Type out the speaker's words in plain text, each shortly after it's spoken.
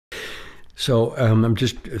So I'm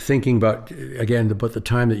just thinking about, again, about the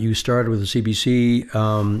time that you started with the CBC.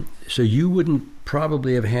 So you wouldn't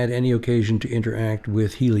probably have had any occasion to interact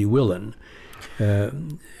with Healy Willan. No.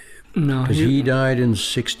 Because he died in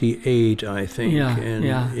 68, I think. Yeah, and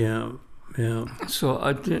yeah. So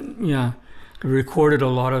I did, I recorded a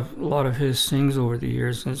lot of his things over the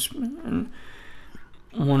years. And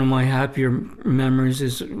one of my happier memories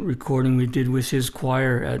is a recording we did with his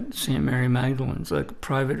choir at St. Mary Magdalene's, like a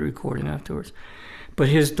private recording afterwards. But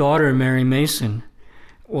his daughter, Mary Mason,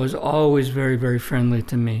 was always very, very friendly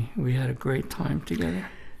to me. We had a great time together.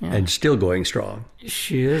 Yeah. And still going strong.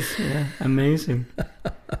 She is, yeah, amazing.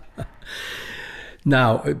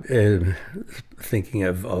 Now, thinking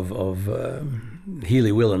of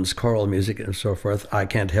Healy Willan's choral music and so forth, I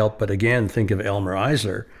can't help but again think of Elmer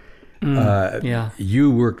Iseler. Yeah. You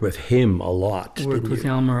worked with him a lot. Worked with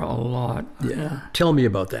Elmer a lot. Yeah. Tell me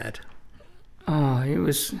about that.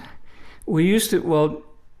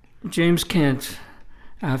 James Kent,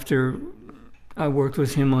 after I worked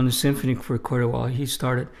with him on the symphony for quite a while, he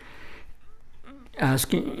started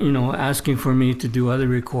asking for me to do other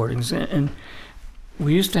recordings. And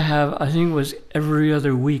we used to have, I think it was every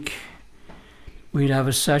other week, we'd have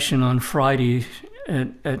a session on Friday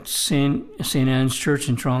at St. Anne's Church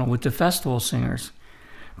in Toronto with the festival singers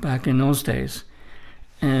back in those days.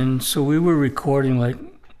 And so we were recording like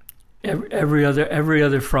every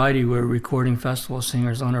other Friday. We were recording festival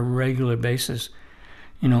singers on a regular basis,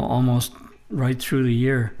 almost right through the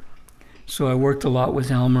year. So I worked a lot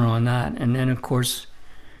with Elmer on that. And then of course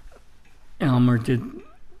Elmer did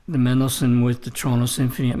the Mendelssohn with the Toronto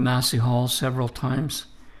Symphony at Massey Hall several times.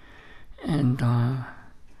 And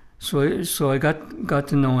so I got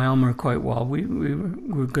to know Elmer quite well. We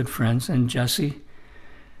were good friends, and Jesse.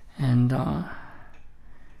 And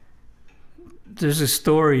there's a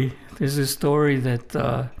story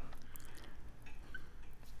that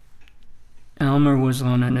Elmer was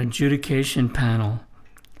on an adjudication panel.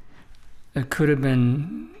 It could have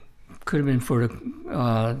been for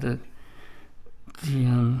the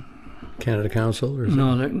Canada Council or something?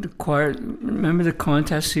 No, the choir. Remember the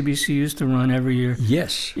contest CBC used to run every year?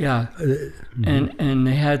 Yes. Yeah. And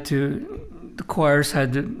they had to, the choirs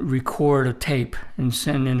had to record a tape and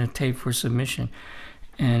send in a tape for submission.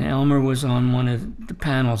 And Elmer was on one of the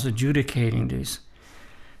panels adjudicating these.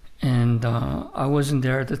 And I wasn't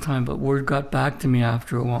there at the time, but word got back to me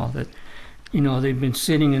after a while that, they'd been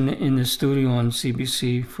sitting in the studio on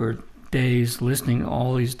CBC for days listening to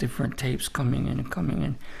all these different tapes coming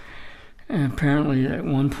in. And apparently at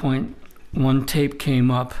one point, one tape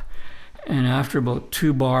came up, and after about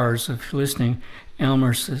 2 bars of listening,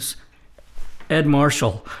 Elmer says, "Ed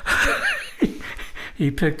Marshall."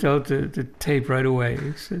 He picked out the tape right away.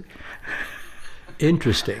 He said,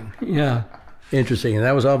 interesting. Yeah. Interesting. And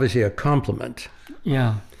that was obviously a compliment.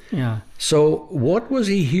 Yeah. So what was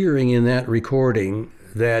he hearing in that recording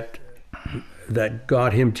that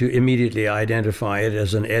got him to immediately identify it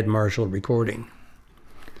as an Ed Marshall recording?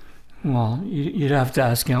 Well, you'd have to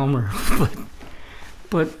ask Elmer,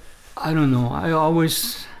 but I don't know. I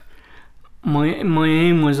always, my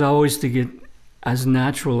aim was always to get as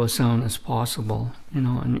natural a sound as possible,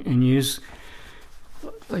 and use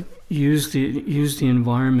the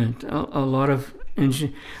environment. A lot of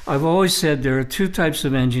I've always said there are 2 types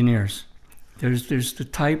of engineers. There's the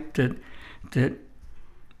type that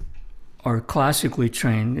are classically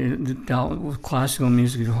trained, dealt with classical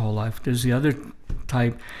music their whole life. There's the other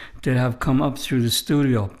type that have come up through the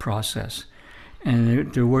studio process,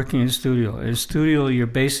 and they're working in the studio. In a studio, you're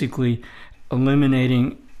basically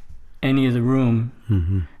eliminating any of the room,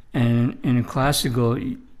 and in a classical,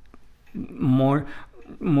 more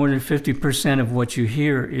than 50% of what you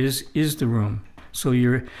hear is the room. So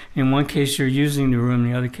you're, in one case you're using the room,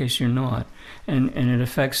 in the other case you're not, and it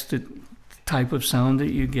affects the type of sound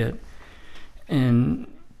that you get. And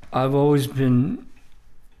I've always been,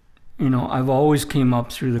 I've always came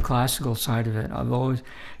up through the classical side of it. A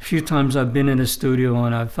few times I've been in a studio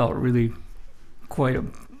and I've felt really quite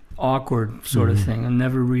awkward sort of thing. I'm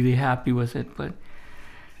never really happy with it, but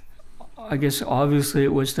I guess obviously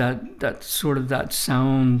it was that sort of that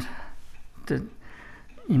sound that,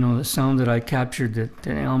 the sound that I captured that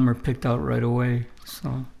Elmer picked out right away.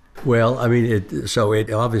 So. Well, I mean, it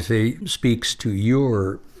obviously speaks to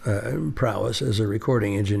your prowess as a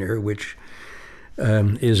recording engineer, which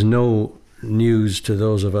is no news to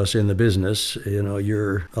those of us in the business.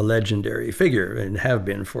 You're a legendary figure and have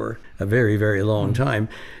been for a very, very long time.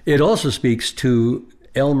 It also speaks to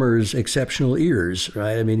Elmer's exceptional ears,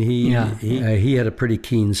 right? I mean, he had a pretty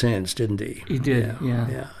keen sense, didn't he? He did,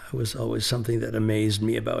 yeah. It was always something that amazed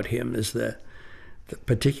me about him, is the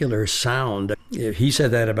particular sound. He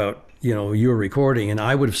said that about, your recording, and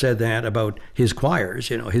I would have said that about his choirs.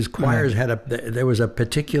 His choirs there was a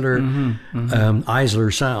particular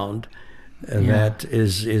Iseler sound that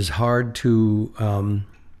is hard to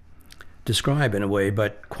describe in a way,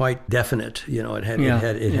 but quite definite.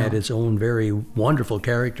 It had its own very wonderful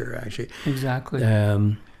character, actually. Exactly.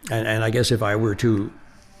 And I guess if I were to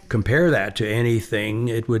compare that to anything,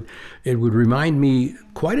 it would remind me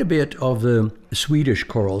quite a bit of the Swedish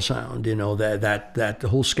choral sound. That the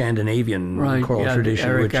whole Scandinavian choral tradition,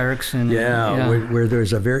 Eric Erickson. Where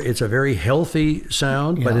it's a very healthy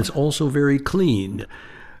sound, but it's also very clean.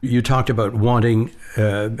 You talked about wanting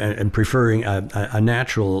and preferring a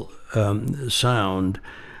natural sound,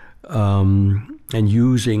 and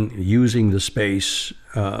using the space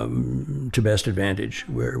to best advantage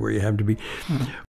where you have to be.